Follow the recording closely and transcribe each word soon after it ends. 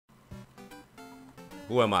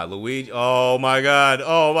Who am I? Luigi? Oh my god.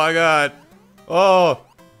 Oh my god. Oh.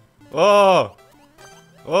 Oh.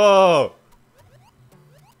 Oh.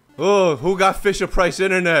 Oh. Who got Fisher Price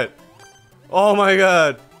internet? Oh my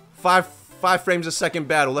god. Five frames a second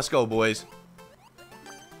battle. Let's go, boys.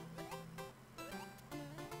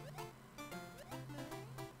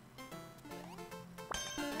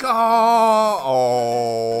 Go!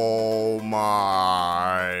 Oh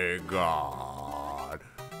my god.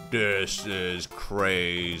 This is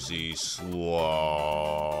crazy slow.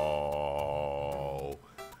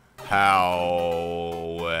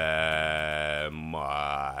 How am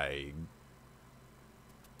I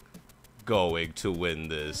going to win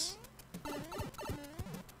this?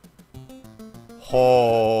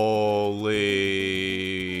 Holy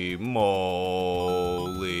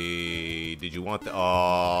moly. Did you want the...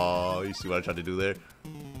 Oh, you see what I tried to do there?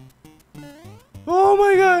 Oh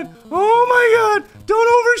my god! Oh my god! Don't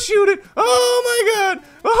overshoot it! Oh my god!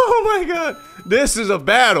 Oh my god! This is a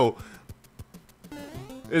battle!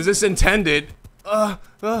 Is this intended? Jump!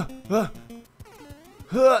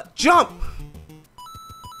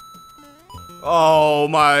 Oh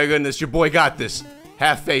my goodness, your boy got this.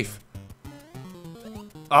 Have faith.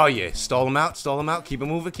 Oh yeah, stall him out, keep it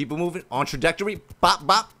moving, on trajectory, bop,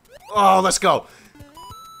 bop. Oh, let's go.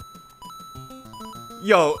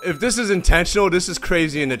 Yo, if this is intentional, this is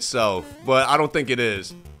crazy in itself, but I don't think it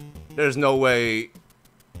is. There's no way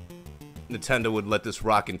Nintendo would let this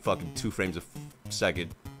rock in fucking 2 frames a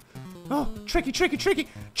second. Oh, tricky, tricky, tricky.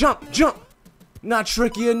 Jump, jump. Not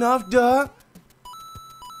tricky enough, duh.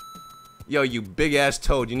 Yo, you big ass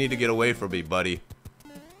toad, you need to get away from me, buddy.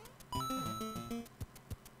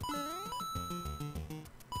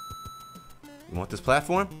 You want this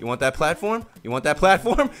platform? You want that platform? You want that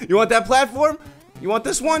platform? You want that platform? You want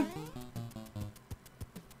this one?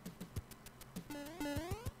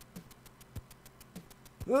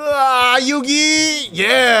 Ah, Yugi!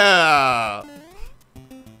 Yeah!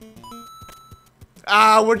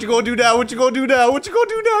 Ah, what you gonna do now? What you gonna do now? What you gonna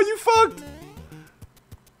do now? You fucked!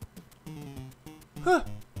 Huh.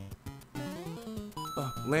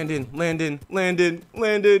 Oh, landing, landing, landing,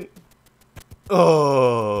 landing.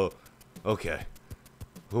 Oh. Okay.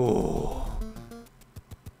 Oh.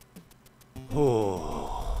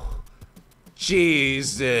 Oh.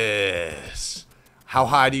 Jesus. How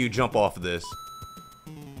high do you jump off of this?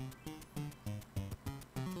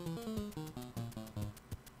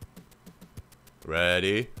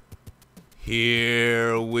 Ready?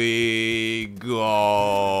 Here we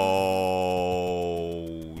go.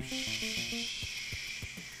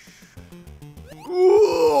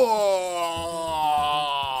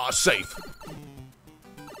 Safe.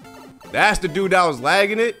 That's the dude that was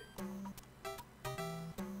lagging it.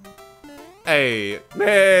 Hey,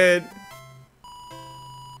 man.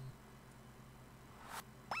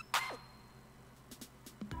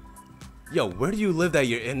 Yo, where do you live that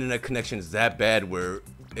your internet connection is that bad where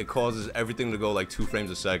it causes everything to go like 2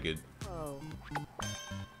 frames a second? Oh.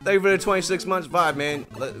 Thank you for the 26 months vibe, man.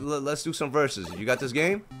 Let's do some verses. You got this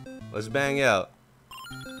game? Let's bang out.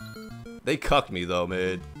 They cucked me though,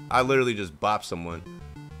 man. I literally just bopped someone.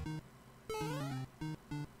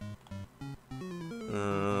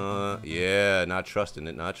 Yeah, not trusting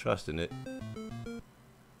it, not trusting it.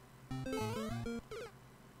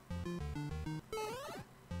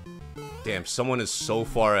 Damn, someone is so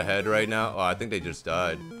far ahead right now. Oh, I think they just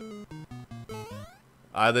died.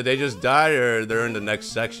 Either they just died or they're in the next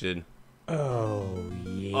section. Oh,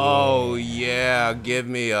 yeah. Oh, yeah. Give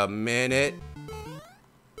me a minute.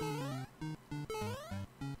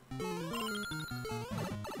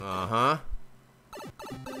 Uh-huh.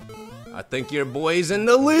 I think your boy's in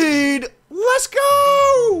the lead. Let's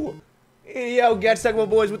go! Yo, Gats Tech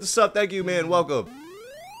boys with the sub. Thank you, man. Welcome.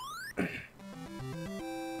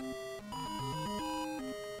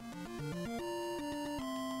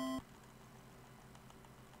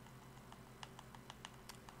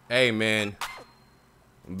 Hey, man.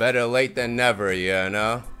 Better late than never, you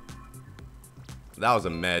know? That was a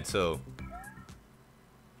mad, too.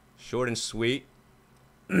 Short and sweet.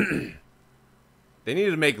 They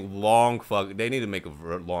need to make long they need to make a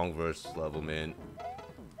long verse level, man.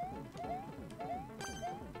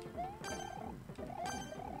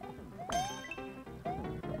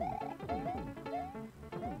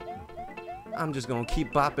 I'm just gonna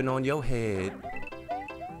keep bopping on your head.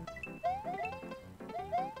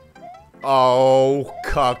 Oh,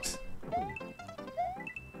 cucked.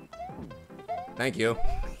 Thank you.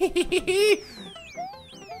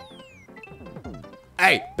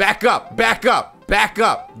 Hey, back up, back up, back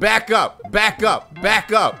up, back up, back up,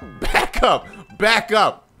 back up, back up, back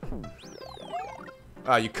up.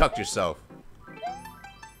 Ah, you cucked yourself.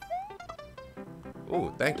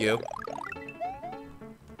 Ooh, thank you.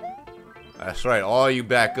 That's right, all you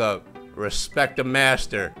back up. Respect the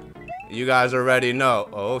master. You guys already know.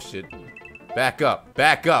 Oh, shit. Back up,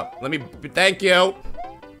 back up. Let me, thank you.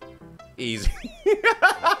 Easy.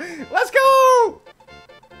 Let's go!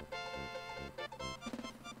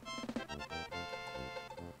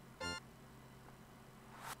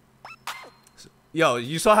 Yo,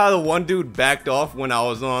 you saw how the one dude backed off when I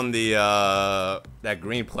was on the, that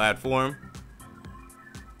green platform?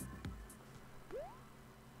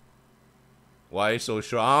 Why are you so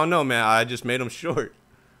short? I don't know, man. I just made him short.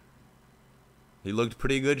 He looked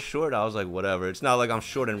pretty good short. I was like, whatever. It's not like I'm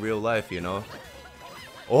short in real life, you know?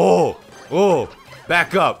 Oh! Oh!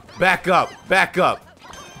 Back up! Back up! Back up!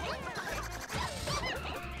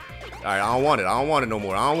 Alright, I don't want it. I don't want it no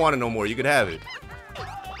more. I don't want it no more. You can have it.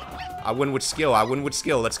 I win with skill. I win with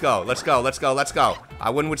skill. Let's go. Let's go. Let's go. Let's go. I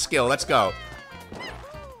win with skill. Let's go.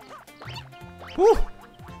 Whew!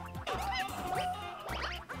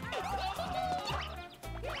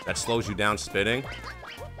 That slows you down spitting.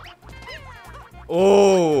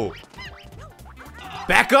 Oh!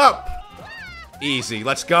 Back up! Easy.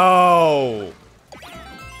 Let's go!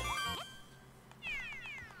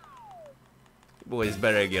 Boys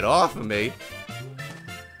better get off of me.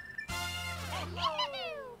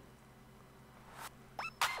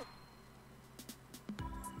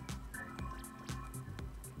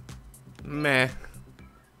 Meh.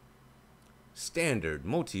 Standard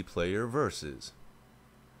multiplayer versus.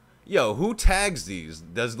 Yo, who tags these?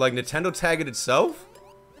 Does, like, Nintendo tag it itself?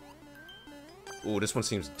 Ooh, this one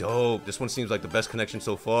seems dope. This one seems like the best connection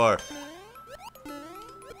so far.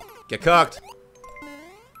 Get cocked.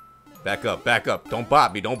 Back up, back up. Don't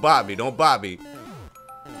bot me, don't bot me, don't bot me.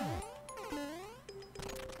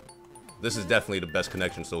 This is definitely the best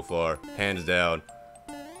connection so far. Hands down.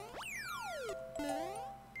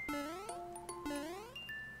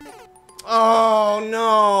 Oh,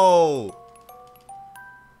 no!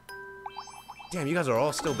 Damn, you guys are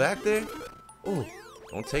all still back there? Oh,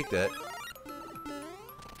 don't take that.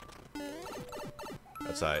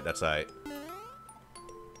 That's alright, that's alright.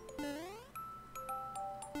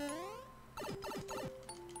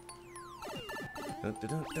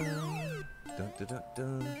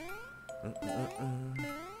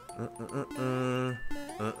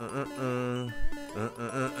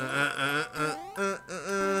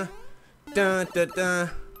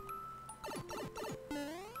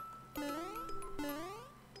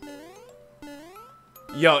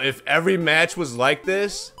 Yo, if every match was like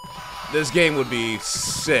this, this game would be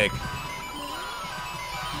sick.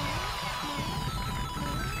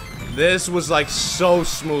 This was like so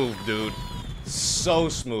smooth, dude. So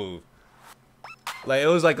smooth. Like, it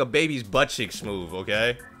was like a baby's butt cheek smooth,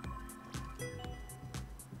 okay?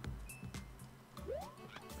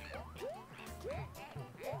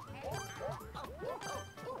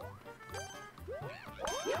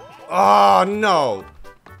 Oh, no!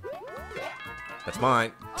 That's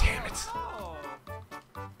mine. Damn it.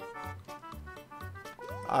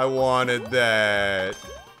 I wanted that.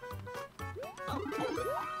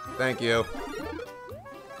 Thank you.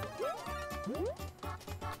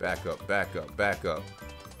 Back up, back up, back up.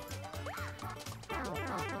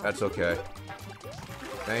 That's okay.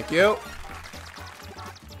 Thank you.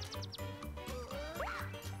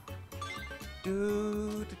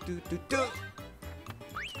 Do, do, do, do, do.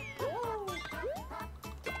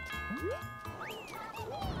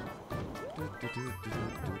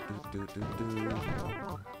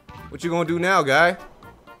 What you gonna do now, guy?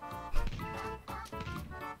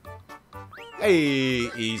 Hey,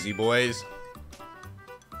 easy boys.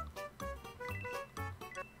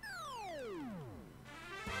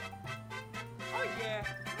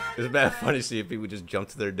 It's bad funny to see if people just jump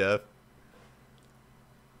to their death.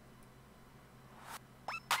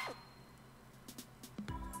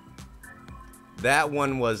 That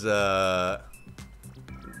one was that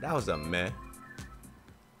was a meh.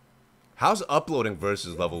 How's uploading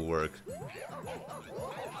versus level work?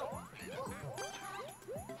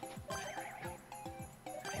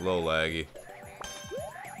 Low laggy.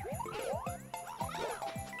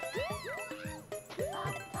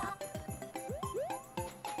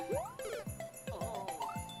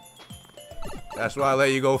 That's why I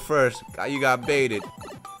let you go first. You got baited.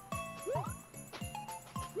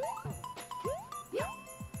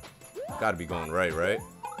 Gotta be going right, right?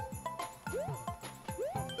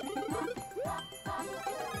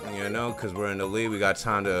 You know, because we're in the lead, we got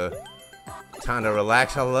time to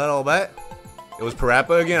relax a little bit. It was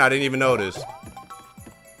Parappa again? I didn't even notice.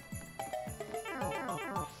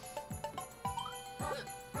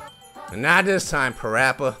 And not this time,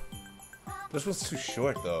 Parappa. This was too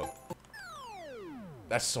short, though.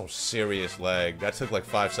 That's some serious lag. That took like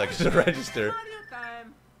 5 seconds to register.